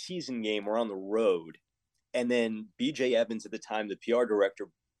first preseason game, we're on the road. And then BJ Evans, at the time, the PR director,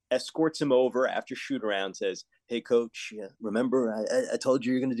 escorts him over after shoot around, says, hey, coach, remember I told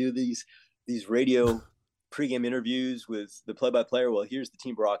you you're going to do these radio pregame interviews with the play-by-player? Well, here's the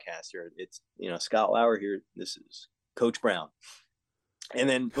team broadcaster. It's, Scott Lauer here. This is Coach Brown. And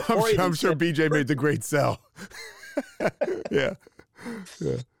then I'm sure BJ made the great sell. Yeah.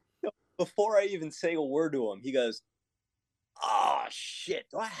 Before I even say a word to him, he goes, oh, shit,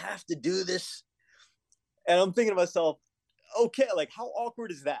 do I have to do this? And I'm thinking to myself, okay, like how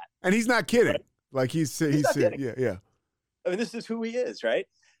awkward is that? And he's not kidding. Right? Like he's not kidding. Yeah. I mean, this is who he is, right?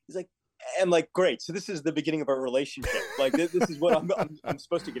 He's like, and like, great. So this is the beginning of our relationship. Like this is what I'm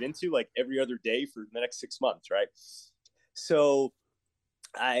supposed to get into like every other day for the next 6 months, right? So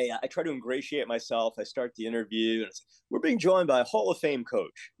I try to ingratiate myself. I start the interview, and it's, we're being joined by Hall of Fame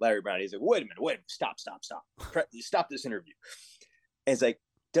coach Larry Brown. He's like, wait a minute, stop this interview. And it's like,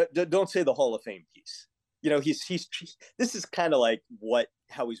 don't say the Hall of Fame piece. He's this is kind of like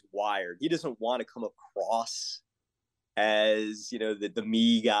how he's wired. He doesn't want to come across as the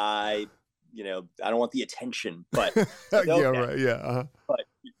me guy. I don't want the attention, but okay. Yeah, right, yeah. Uh-huh. But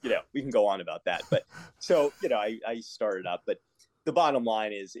we can go on about that. But so I started up, but the bottom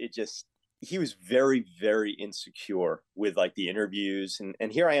line is he was very, very insecure with like the interviews. And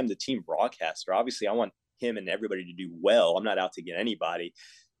here I am, the team broadcaster. Obviously I want him and everybody to do well. I'm not out to get anybody,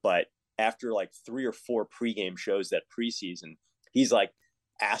 but after like 3 or 4 pregame shows that preseason, he's like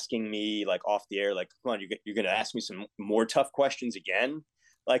asking me like off the air, like, come on, you're going to ask me some more tough questions again.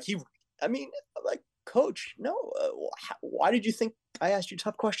 Like coach, no, why did you think I asked you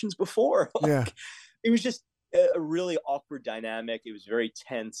tough questions before? Yeah. It was just a really awkward dynamic. It was very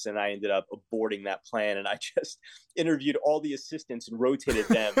tense, and I ended up aborting that plan. And I just interviewed all the assistants and rotated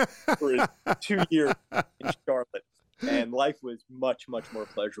them for 2 years in Charlotte. And life was much, much more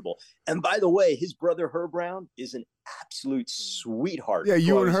pleasurable. And by the way, his brother Herb Brown is an absolute sweetheart. Yeah,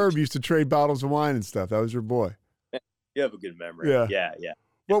 you and Herb used to trade bottles of wine and stuff. That was your boy. You have a good memory. Yeah.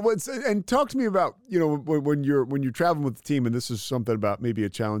 Well, and talk to me about when you're traveling with the team, and this is something about maybe a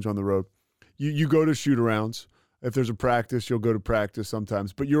challenge on the road. You go to shoot-arounds. If there's a practice, you'll go to practice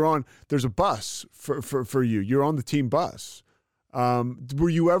sometimes. But there's a bus for you. You're on the team bus. Were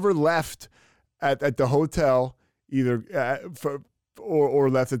you ever left at the hotel, either or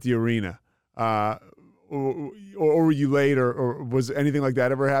left at the arena? or were you late, or was anything like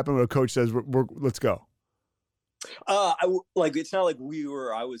that ever happen where a coach says, let's go? It's not like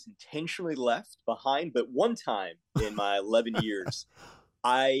I was intentionally left behind, but one time in my 11 years,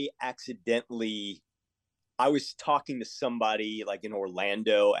 I was talking to somebody like in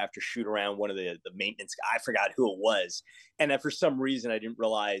Orlando after shoot around, one of the maintenance guy, I forgot who it was. And for some reason, I didn't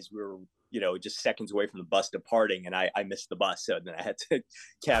realize we were, just seconds away from the bus departing, and I missed the bus. So then I had to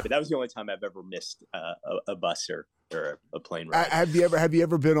cab it. That was the only time I've ever missed a bus or a plane ride. Have you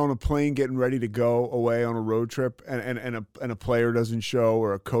ever been on a plane getting ready to go away on a road trip and a player doesn't show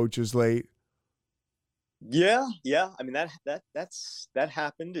or a coach is late? Yeah. I mean, that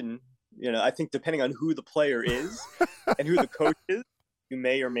happened. And, I think depending on who the player is and who the coach is, you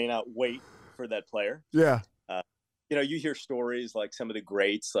may or may not wait for that player. Yeah. You hear stories like some of the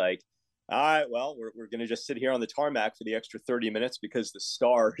greats, like, all right, well, we're going to just sit here on the tarmac for the extra 30 minutes because the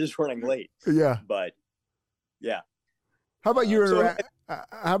star is running late. Yeah. But yeah. How about your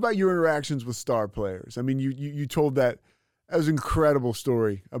interactions with star players? I mean, you told that was an incredible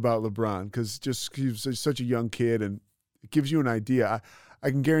story about LeBron, because he was such a young kid, and it gives you an idea.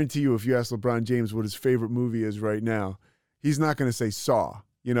 I can guarantee you, if you ask LeBron James what his favorite movie is right now, he's not going to say Saw.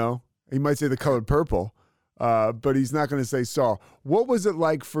 He might say The Color Purple, but he's not going to say Saw. What was it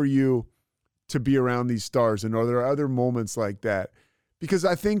like for you to be around these stars, and are there other moments like that? Because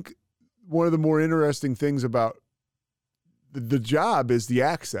I think one of the more interesting things about the job is the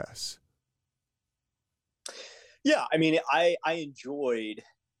access. Yeah, I mean, I enjoyed.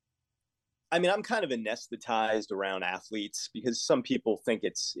 I mean, I'm kind of anesthetized around athletes because some people think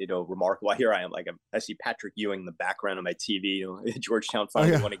it's remarkable. Here I am, I see Patrick Ewing in the background on my TV. Georgetown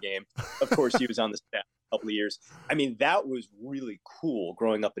finally won a game. Of course, he was on the staff a couple of years. I mean, that was really cool.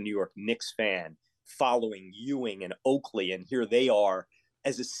 Growing up a New York Knicks fan, following Ewing and Oakley, and here they are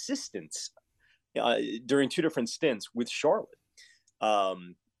as assistants during two different stints with Charlotte.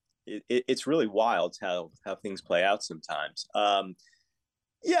 It's really wild how things play out sometimes.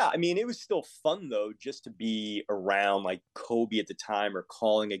 Yeah, I mean, it was still fun, though, just to be around like Kobe at the time, or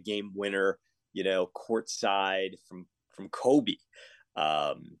calling a game winner, courtside from Kobe.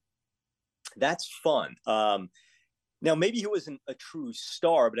 That's fun. Now, maybe he wasn't a true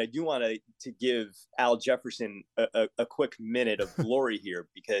star, but I do want to give Al Jefferson a quick minute of glory here,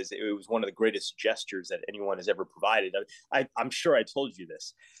 because it was one of the greatest gestures that anyone has ever provided. I'm sure I told you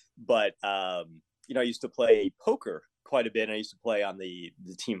this, but, I used to play poker quite a bit, and I used to play on the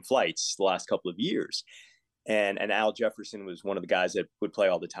team flights the last couple of years. And Al Jefferson was one of the guys that would play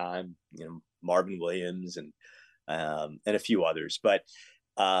all the time, Marvin Williams and a few others, but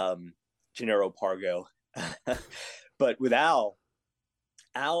Gennaro Pargo. But with Al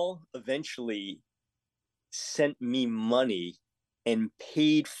eventually sent me money and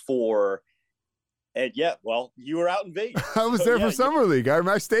paid for, and you were out in Vegas. I was there for Summer League.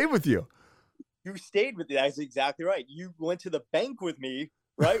 I stayed with you. You stayed with me. That's exactly right. You went to the bank with me,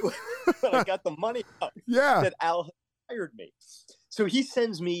 right? When I got the money out. Yeah. That Al hired me. So he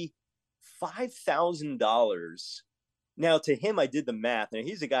sends me $5,000. Now, to him, I did the math, and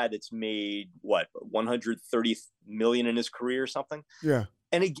he's a guy that's made, $130 million in his career or something? Yeah.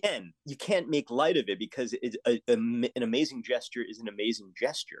 And again, you can't make light of it, because an amazing gesture is an amazing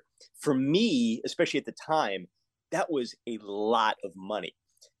gesture. For me, especially at the time, that was a lot of money.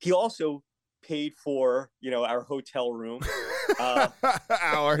 He also paid for, our hotel room.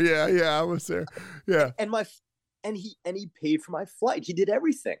 Hour, yeah, I was there. Yeah. And he paid for my flight. He did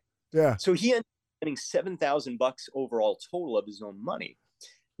everything. Yeah. So he ended up spending $7,000 overall total of his own money,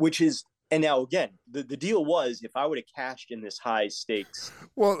 which is, and now again, the deal was, if I would have cashed in this high stakes.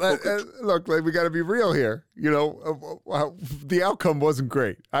 Well, look, we got to be real here. The outcome wasn't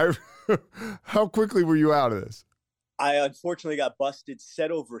great. How quickly were you out of this? I unfortunately got busted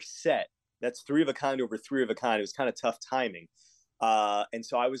set over set. That's 3 of a kind over 3 of a kind. It was kind of tough timing. And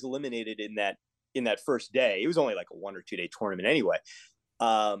so I was eliminated in that first day. It was only like a 1 or 2 day tournament anyway.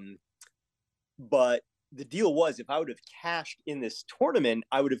 But the deal was, if I would have cashed in this tournament,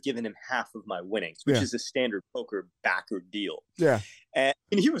 I would have given him half of my winnings, which is a standard poker backer deal. Yeah. And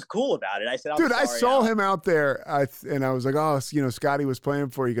he was cool about it. I said, dude, I saw him out there, and I was like, oh, Scotty was playing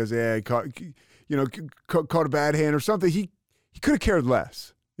for you. He goes, yeah, he caught a bad hand or something. He could have cared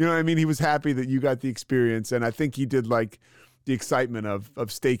less. You know what I mean? He was happy that you got the experience, and I think he did like the excitement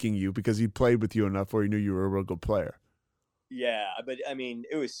of staking you, because he played with you enough where he knew you were a real good player. Yeah, but I mean,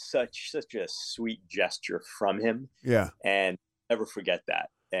 it was such a sweet gesture from him. Yeah, and never forget that.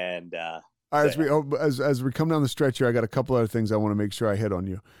 And all right, as we come down the stretch here, I got a couple other things I want to make sure I hit on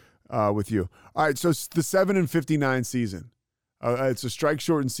you, with you. All right, so it's the 7-59 season. It's a strike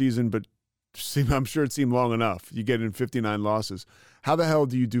shortened season, but I'm sure it seemed long enough. You get in 59 losses. How the hell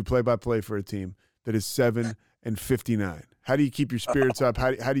do you do play-by-play for a team that is 7-59? How do you keep your spirits up?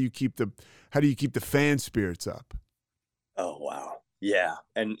 How do you keep the fan spirits up? Oh, wow. Yeah.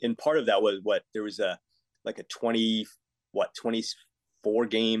 And part of that was there was a 24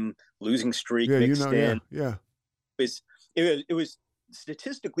 game losing streak mixed in. Yeah. It was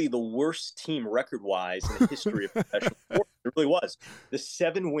statistically the worst team record-wise in the history of professional sports. It really was. The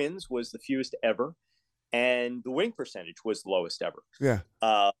 7 wins was the fewest ever, and the winning percentage was the lowest ever. Yeah.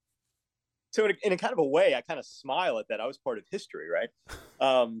 So in a kind of a way, I kind of smile at that. I was part of history, right?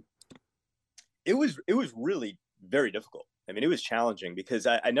 It was really very difficult. I mean, it was challenging because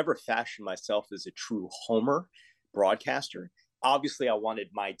I never fashioned myself as a true homer broadcaster. Obviously, I wanted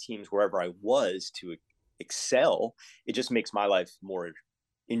my teams wherever I was to excel. It just makes my life more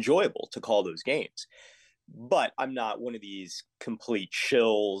enjoyable to call those games. But I'm not one of these complete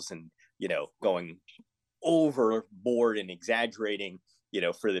shills and, going overboard and exaggerating,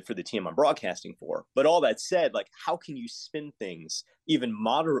 for the team I'm broadcasting for. But all that said, like, how can you spin things even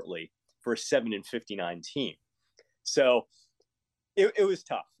moderately for a 7-59 team? So it was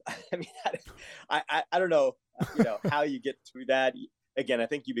tough. I mean, I don't know, how you get through that. Again, I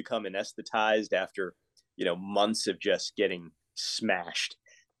think you become anesthetized after, months of just getting smashed,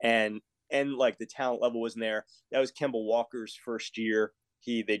 and like the talent level wasn't there. That was Kemba Walker's first year.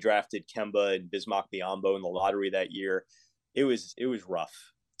 They drafted Kemba and Bismack Biyombo in the lottery that year. It was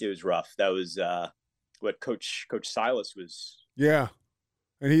rough. It was rough. That was what Coach Silas was. Yeah,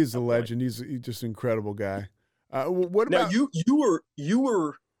 and he's a legend. He's just an incredible guy. What about now? You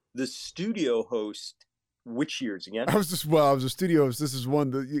were the studio host. Which years again? I was a studio host. This is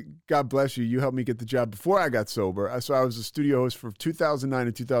one that, God bless you, you helped me get the job before I got sober. So I was a studio host for 2009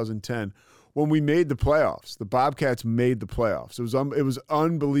 and 2010 when we made the playoffs. The Bobcats made the playoffs. It was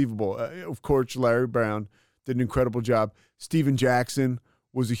unbelievable. Of course, Larry Brown did an incredible job. Steven Jackson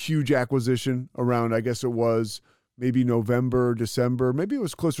was a huge acquisition around, I guess it was maybe November, December. Maybe it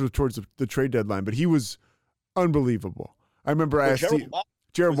was closer towards the trade deadline, but he was unbelievable. I remember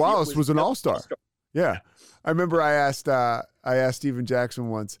Jared Wallace was an all-star. Yeah. I remember I asked Steven Jackson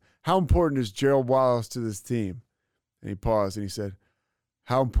once, how important is Gerald Wallace to this team? And he paused and he said,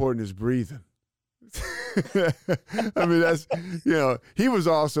 how important is breathing? I mean, that's, he was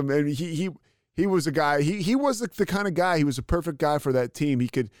awesome. And he was a guy, he was the kind of guy, he was a perfect guy for that team. He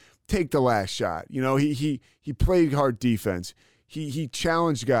could take the last shot. He played hard defense. He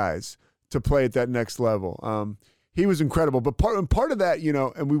challenged guys to play at that next level. He was incredible. But part of that,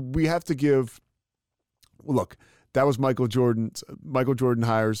 and we have to give, look, that was Michael Jordan. Michael Jordan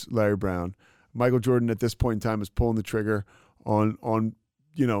hires Larry Brown. Michael Jordan at this point in time is pulling the trigger on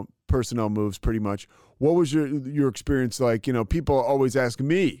personnel moves pretty much. What was your experience like? People always ask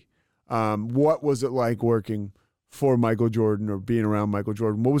me, what was it like working for Michael Jordan or being around Michael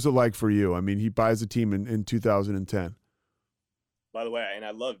Jordan? What was it like for you? I mean, he buys a team in 2010. By the way, and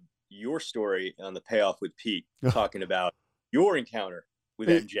I love your story on the payoff with Pete, talking about your encounter with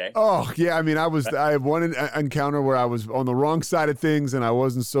MJ. Oh, yeah. I mean, I had one encounter where I was on the wrong side of things and I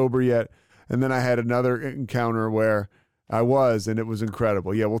wasn't sober yet. And then I had another encounter where I was, and it was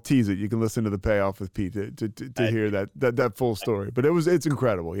incredible. Yeah, we'll tease it. You can listen to the payoff with Pete to hear that full story. But it's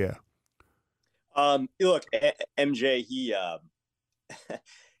incredible. Yeah. Look, MJ,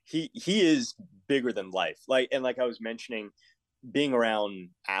 he is bigger than life. Like I was mentioning, being around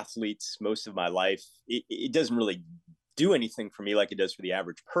athletes most of my life, it doesn't really do anything for me like it does for the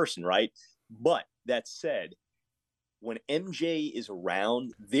average person, right? But that said, when MJ is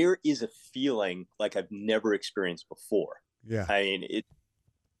around, there is a feeling like I've never experienced before. Yeah. I mean,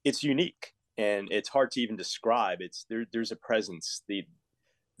 it's unique and it's hard to even describe. There's a presence. The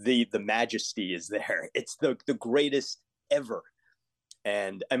majesty is there. It's the greatest ever.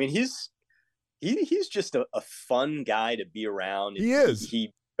 And I mean, he's just a fun guy to be around. He is.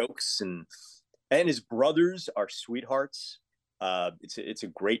 He jokes and his brothers are sweethearts. It's a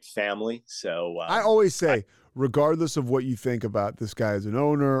great family. So I always say, regardless of what you think about this guy as an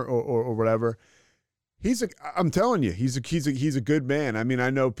owner or whatever, I'm telling you, he's a good man. I mean, I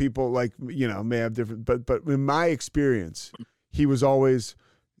know people may have different, but in my experience, he was always,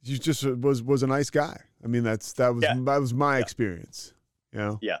 he just was a nice guy. I mean, that was my experience.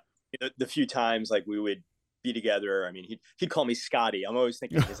 Yeah. The few times we would be together, I mean, he'd call me Scotty. I'm always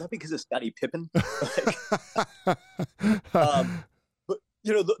thinking, is that because of Scottie Pippen? But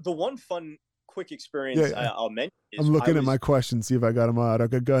the one fun quick experience I'll mention is I'm looking at my questions, see if I got them out.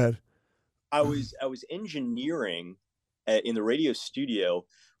 Okay, go ahead. I was engineering in the radio studio.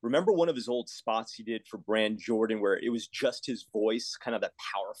 Remember one of his old spots he did for Brand Jordan where it was just his voice, kind of that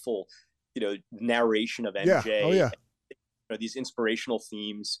powerful narration of MJ. Yeah. Oh, yeah. These inspirational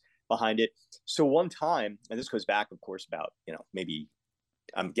themes behind it. So one time, and this goes back, of course, about, maybe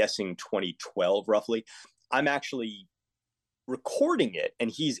I'm guessing 2012 roughly, I'm actually recording it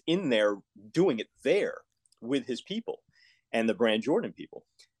and he's in there doing it there with his people and the Brand Jordan people.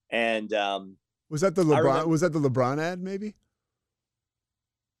 And was that the LeBron ad maybe?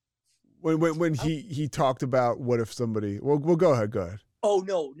 When he talked about what if somebody, well go ahead. Oh,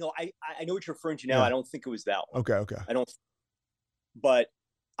 no, I know what you're referring to now. Yeah. I don't think it was that one. Okay. But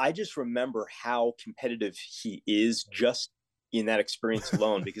I just remember how competitive he is just in that experience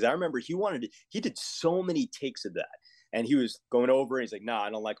alone, because I remember he did so many takes of that, and he was going over and he's like, nah, I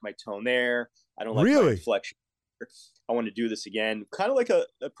don't like my tone there. I don't like my inflection. I want to do this again. Kind of like a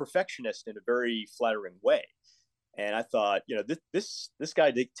perfectionist in a very flattering way. And I thought, this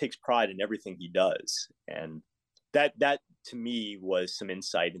guy takes pride in everything he does. And that to me was some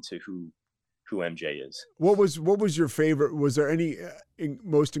insight into who MJ is. What was your favorite? Was there any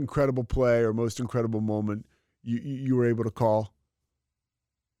most incredible play or most incredible moment you were able to call?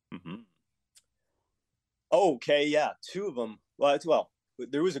 Mm-hmm. Okay, yeah, two of them. Well,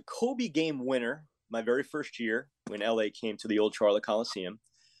 there was a Kobe game winner my very first year when LA came to the old Charlotte Coliseum.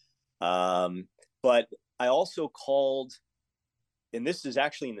 But I also called, and this is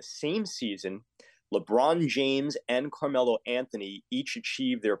actually in the same season, LeBron James and Carmelo Anthony each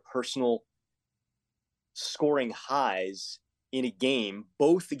achieved their personal scoring highs in a game,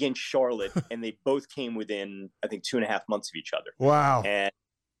 both against Charlotte, and they both came within, I think, 2.5 months of each other. Wow. And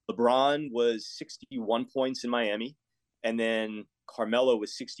LeBron was 61 points in Miami, and then Carmelo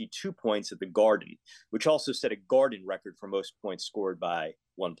was 62 points at the Garden, which also set a Garden record for most points scored by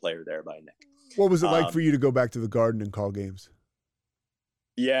one player there by Nick. What was it like for you to go back to the Garden and call games?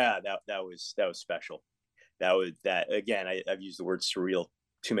 Yeah, that was special. That again, I've used the word surreal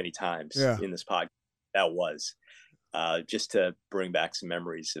too many times in this podcast. That was just to bring back some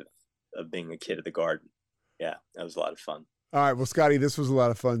memories of being a kid at the Garden. Yeah, that was a lot of fun. All right, well, Scotty, this was a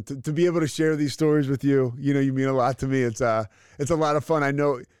lot of fun to be able to share these stories with you. You mean a lot to me. It's a lot of fun. I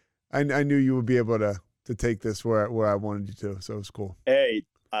know, I knew you would be able to take this where I wanted you to. So it was cool. Hey,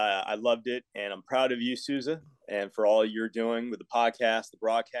 I loved it, and I'm proud of you, Souza, and for all you're doing with the podcast, the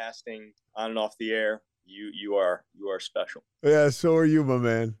broadcasting, on and off the air. You are special. Yeah, so are you, my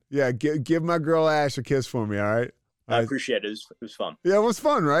man. Yeah, give my girl Ash a kiss for me. All right. I appreciate it. It was fun. Yeah, it was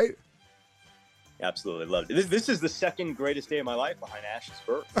fun, right? Absolutely loved it. This is the second greatest day of my life behind Ash's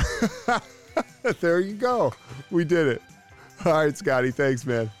birth. There you go. We did it. All right, Scotty. Thanks,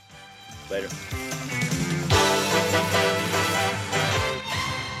 man. Later.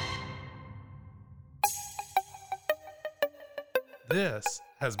 This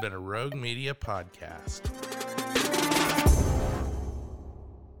has been a Rogue Media podcast.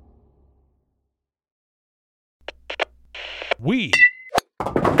 We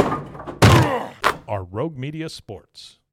are Rogue Media Sports.